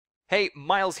Hey,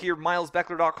 Miles here,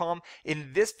 milesbeckler.com.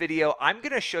 In this video, I'm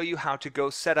going to show you how to go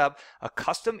set up a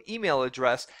custom email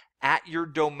address at your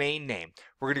domain name.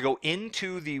 We're going to go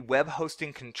into the web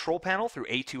hosting control panel through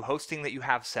A2 hosting that you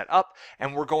have set up,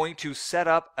 and we're going to set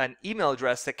up an email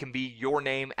address that can be your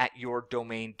name at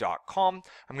yourdomain.com.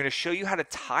 I'm going to show you how to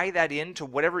tie that into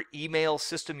whatever email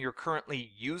system you're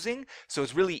currently using, so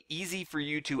it's really easy for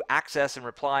you to access and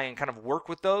reply and kind of work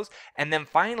with those. And then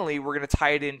finally, we're going to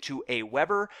tie it into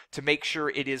Aweber to make sure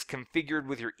it is configured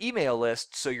with your email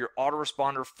list so your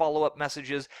autoresponder follow-up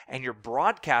messages and your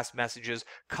broadcast messages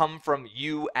come from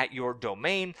you at your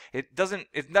domain. It doesn't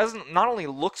not only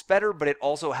looks better, but it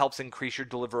also helps increase your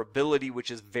deliverability, which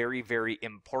is very, very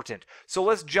important. So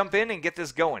let's jump in and get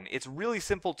this going. It's really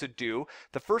simple to do.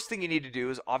 The first thing you need to do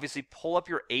is obviously pull up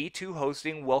your A2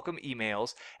 hosting welcome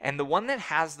emails, and the one that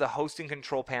has the hosting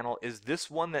control panel is this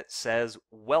one that says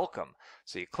welcome.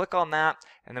 So you click on that,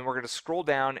 and then we're going to scroll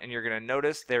down, and you're going to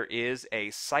notice there is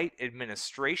a site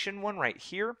administration one right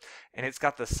here, and it's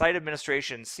got the site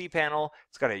administration cPanel.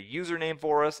 It's got a username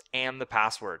for us and the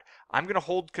password. I'm going to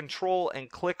hold control and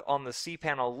click on the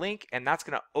cPanel link, and that's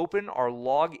going to open our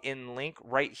login link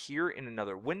right here in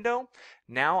another window.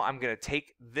 Now I'm going to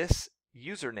take this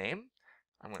username,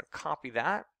 I'm going to copy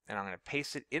that, and I'm going to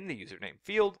paste it in the username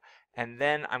field. And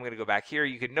then I'm going to go back here.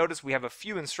 You can notice we have a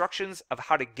few instructions of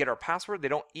how to get our password. They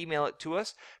don't email it to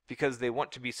us because they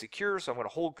want to be secure. So I'm going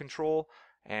to hold control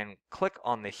and click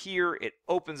on the here. It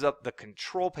opens up the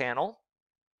control panel,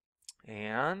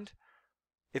 and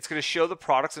it's going to show the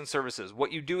products and services.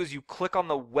 What you do is you click on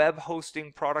the web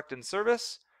hosting product and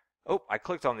service. Oh, I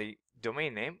clicked on the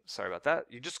domain name. Sorry about that.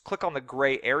 You just click on the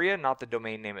gray area, not the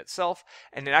domain name itself,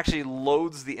 and it actually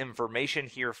loads the information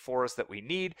here for us that we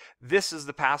need. This is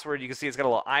the password. You can see it's got a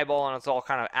little eyeball and it's all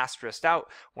kind of asterisked out.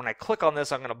 When I click on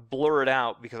this, I'm going to blur it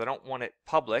out because I don't want it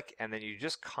public, and then you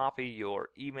just copy your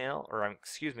email, or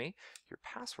excuse me, your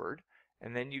password,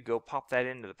 and then you go pop that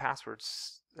into the password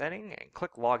setting and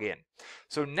click login.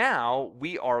 So now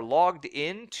we are logged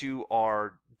into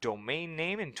our domain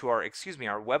name, into our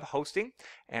web hosting,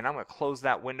 and I'm going to close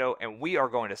that window, and we are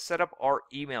going to set up our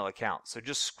email account. So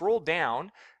just scroll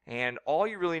down, and all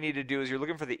you really need to do is you're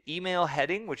looking for the email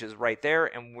heading, which is right there,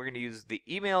 and we're going to use the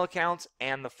email accounts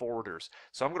and the forwarders.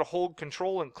 So I'm going to hold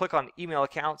control and click on email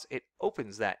accounts. It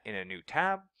opens that in a new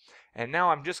tab. And now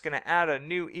I'm just going to add a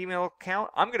new email account.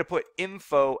 I'm going to put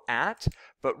info at,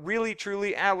 but really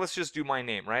truly, let's just do my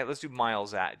name, right? Let's do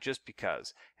Miles at, just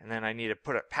because. And then I need to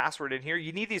put a password in here.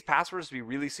 You need these passwords to be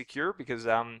really secure because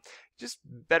just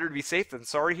better to be safe than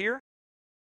sorry here.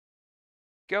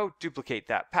 Go duplicate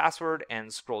that password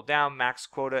and scroll down. Max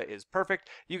quota is perfect.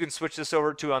 You can switch this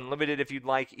over to unlimited if you'd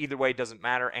like. Either way, it doesn't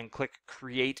matter, and click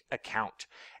create account.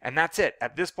 And that's it.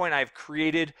 At this point, I've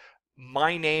created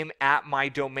my name at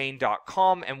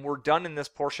mydomain.com, and we're done in this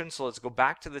portion. So let's go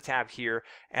back to the tab here,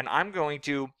 and I'm going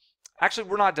to actually,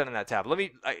 we're not done in that tab. Let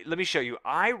me show you.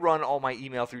 I run all my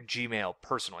email through Gmail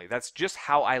personally. That's just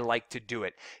how I like to do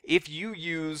it. If you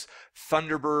use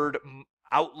Thunderbird,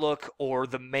 Outlook, or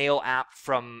the Mail app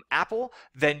from Apple,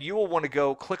 then you will want to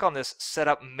go click on this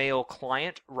Setup Mail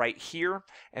Client right here.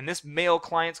 And this Mail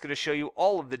Client is going to show you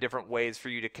all of the different ways for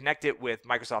you to connect it with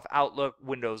Microsoft Outlook,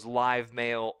 Windows Live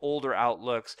Mail, older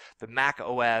Outlooks, the Mac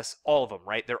OS, all of them,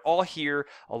 right? They're all here.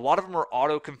 A lot of them are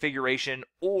auto configuration,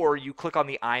 or you click on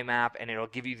the IMAP and it'll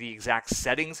give you the exact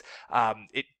settings.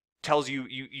 It tells you,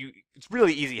 it's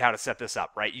really easy how to set this up,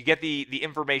 right? You get the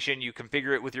information, you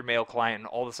configure it with your mail client, and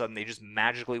all of a sudden they just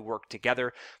magically work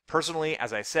together. Personally,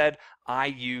 as I said, I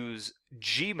use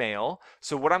Gmail.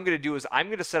 So what I'm going to do is I'm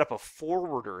going to set up a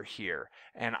forwarder here,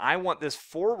 and I want this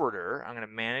forwarder, I'm going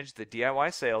to manage the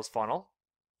DIY sales funnel,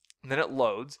 and then it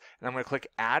loads, and I'm going to click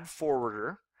add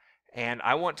forwarder, and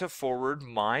I want to forward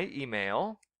my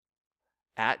email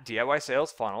at DIY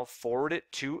sales funnel, forward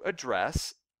it to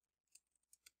address,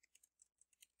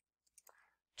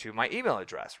 to my email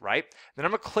address, right? Then I'm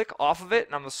going to click off of it,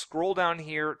 and I'm going to scroll down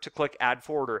here to click add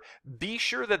forwarder. Be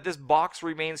sure that this box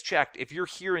remains checked. If you're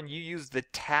here and you use the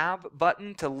tab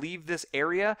button to leave this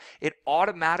area, it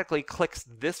automatically clicks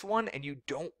this one, and you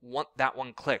don't want that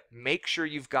one clicked. Make sure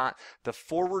you've got the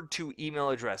forward to email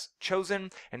address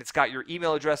chosen, and it's got your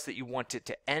email address that you want it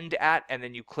to end at, and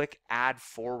then you click add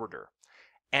forwarder.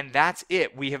 And that's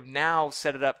it. We have now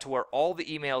set it up to where all the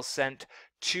emails sent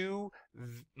to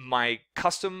my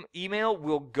custom email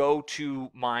will go to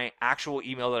my actual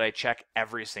email that I check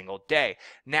every single day.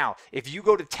 Now, if you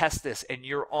go to test this and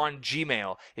you're on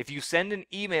Gmail, if you send an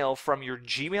email from your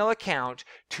Gmail account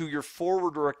to your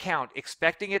forwarder account,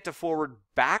 expecting it to forward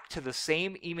back to the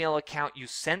same email account you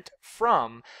sent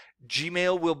from,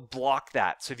 Gmail will block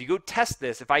that. So if you go test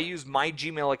this, if I use my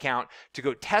Gmail account to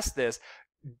go test this,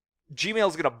 Gmail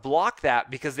is going to block that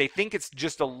because they think it's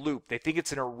just a loop. They think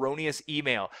it's an erroneous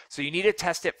email. So you need to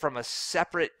test it from a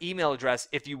separate email address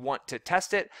if you want to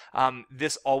test it.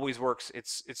 This always works.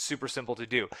 It's super simple to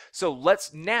do. So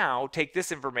let's now take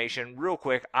this information real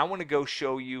quick. I want to go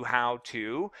show you how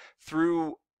to,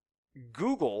 through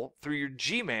Google, through your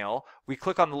Gmail, we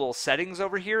click on the little settings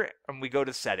over here and we go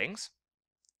to settings.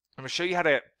 I'm going to show you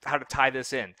how to tie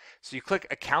this in. So you click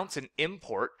accounts and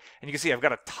import, and you can see I've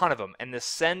got a ton of them. And this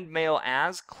send mail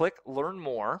as, click learn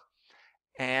more.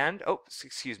 And, oh,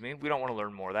 excuse me, we don't want to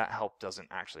learn more. That help doesn't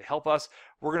actually help us.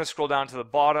 We're going to scroll down to the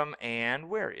bottom, and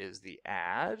where is the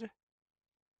ad?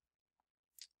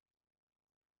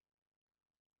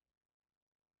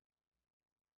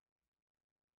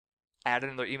 Add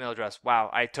another email address. Wow,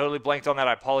 I totally blanked on that.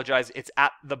 I apologize. It's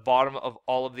at the bottom of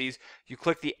all of these. You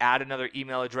click the add another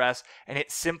email address, and it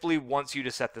simply wants you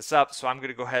to set this up. So I'm going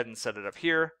to go ahead and set it up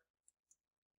here.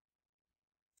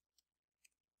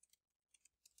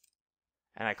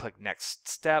 And I click next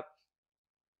step.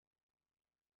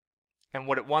 And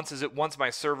what it wants is it wants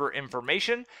my server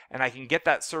information, and I can get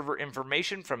that server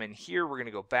information from in here. We're going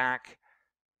to go back.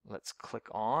 Let's click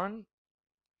on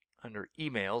under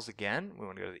emails again. We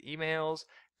want to go to the emails,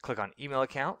 click on email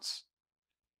accounts,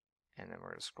 and then we're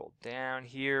going to scroll down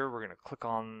here. We're going to click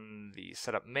on the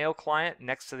setup mail client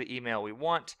next to the email we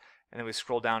want, and then we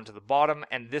scroll down to the bottom,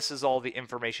 and this is all the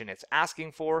information it's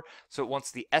asking for. So it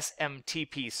wants the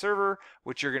SMTP server,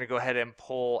 which you're going to go ahead and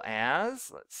pull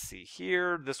as, let's see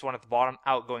here, this one at the bottom,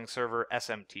 outgoing server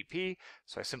SMTP.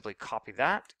 So I simply copy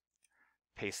that,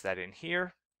 paste that in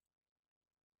here.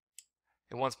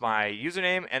 It wants my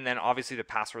username and then obviously the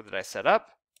password that I set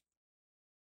up,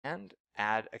 and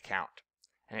add account.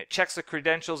 And it checks the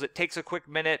credentials. It takes a quick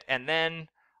minute, and then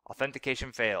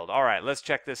authentication failed. All right, let's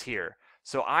check this here.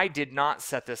 So I did not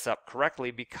set this up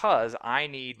correctly because I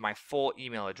need my full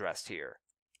email address here.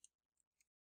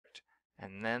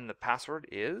 And then the password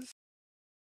is,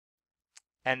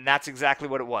 and that's exactly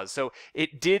what it was. So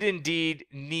it did indeed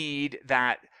need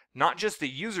that, not just the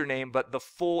username, but the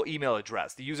full email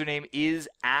address. The username is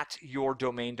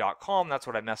 @yourdomain.com. That's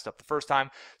what I messed up the first time.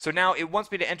 So now it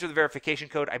wants me to enter the verification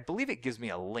code. I believe it gives me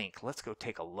a link. Let's go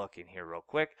take a look in here real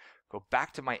quick. Go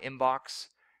back to my inbox,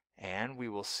 and we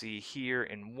will see here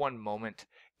in one moment.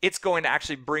 It's going to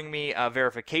actually bring me a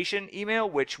verification email,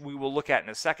 which we will look at in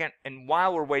a second. And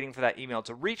while we're waiting for that email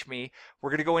to reach me,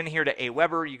 we're going to go in here to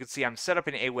Aweber. You can see I'm set up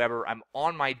in Aweber. I'm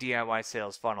on my DIY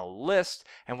sales funnel list.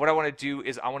 And what I want to do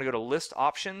is I want to go to list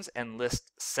options and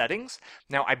list settings.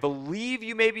 Now, I believe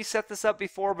you maybe set this up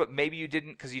before, but maybe you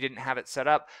didn't because you didn't have it set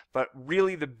up. But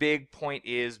really the big point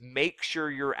is make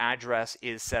sure your address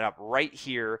is set up right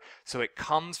here so it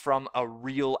comes from a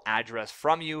real address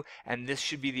from you. And this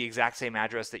should be the exact same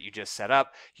address that you just set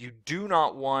up. You do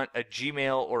not want a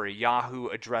Gmail or a Yahoo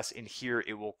address in here.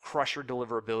 It will crush your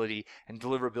deliverability, and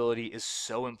deliverability is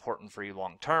so important for you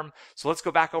long term. So let's go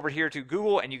back over here to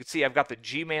Google, and you can see I've got the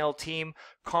Gmail team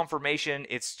confirmation.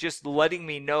 It's just letting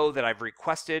me know that I've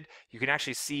requested. You can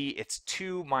actually see it's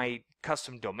to my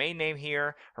custom domain name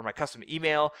here, or my custom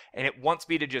email, and it wants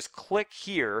me to just click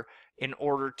here in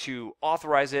order to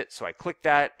authorize it. So I click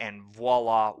that, and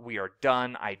voila, we are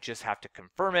done. I just have to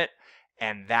confirm it.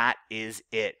 And that is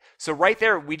it. So right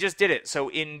there, we just did it. So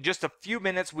in just a few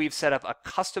minutes, we've set up a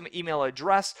custom email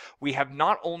address. We have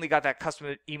not only got that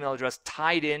custom email address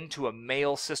tied into a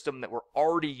mail system that we're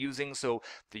already using, so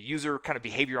the user kind of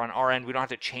behavior on our end, we don't have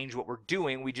to change what we're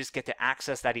doing. We just get to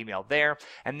access that email there.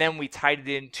 And then we tied it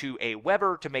into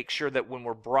Aweber to make sure that when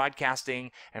we're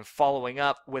broadcasting and following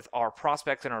up with our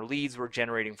prospects and our leads we're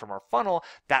generating from our funnel,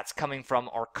 that's coming from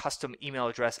our custom email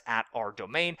address at our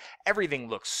domain. Everything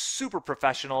looks super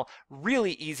professional,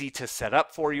 really easy to set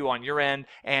up for you on your end,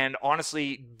 and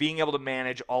honestly, being able to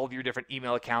manage all of your different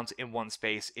email accounts in one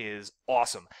space is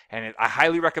awesome. And I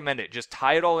highly recommend it. Just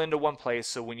tie it all into one place,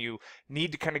 so when you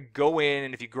need to kind of go in,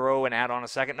 and if you grow and add on a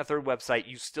second and a third website,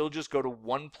 you still just go to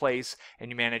one place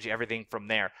and you manage everything from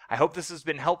there. I hope this has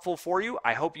been helpful for you.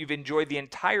 I hope you've enjoyed the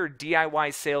entire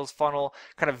DIY sales funnel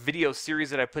kind of video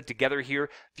series that I put together here.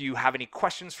 If you have any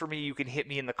questions for me, you can hit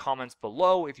me in the comments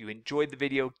below. If you enjoyed the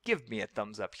video, give me a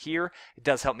thumbs up here. It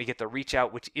does help me get the reach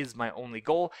out, which is my only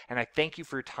goal. And I thank you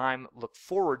for your time. Look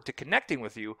forward to connecting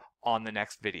with you on the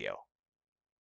next video.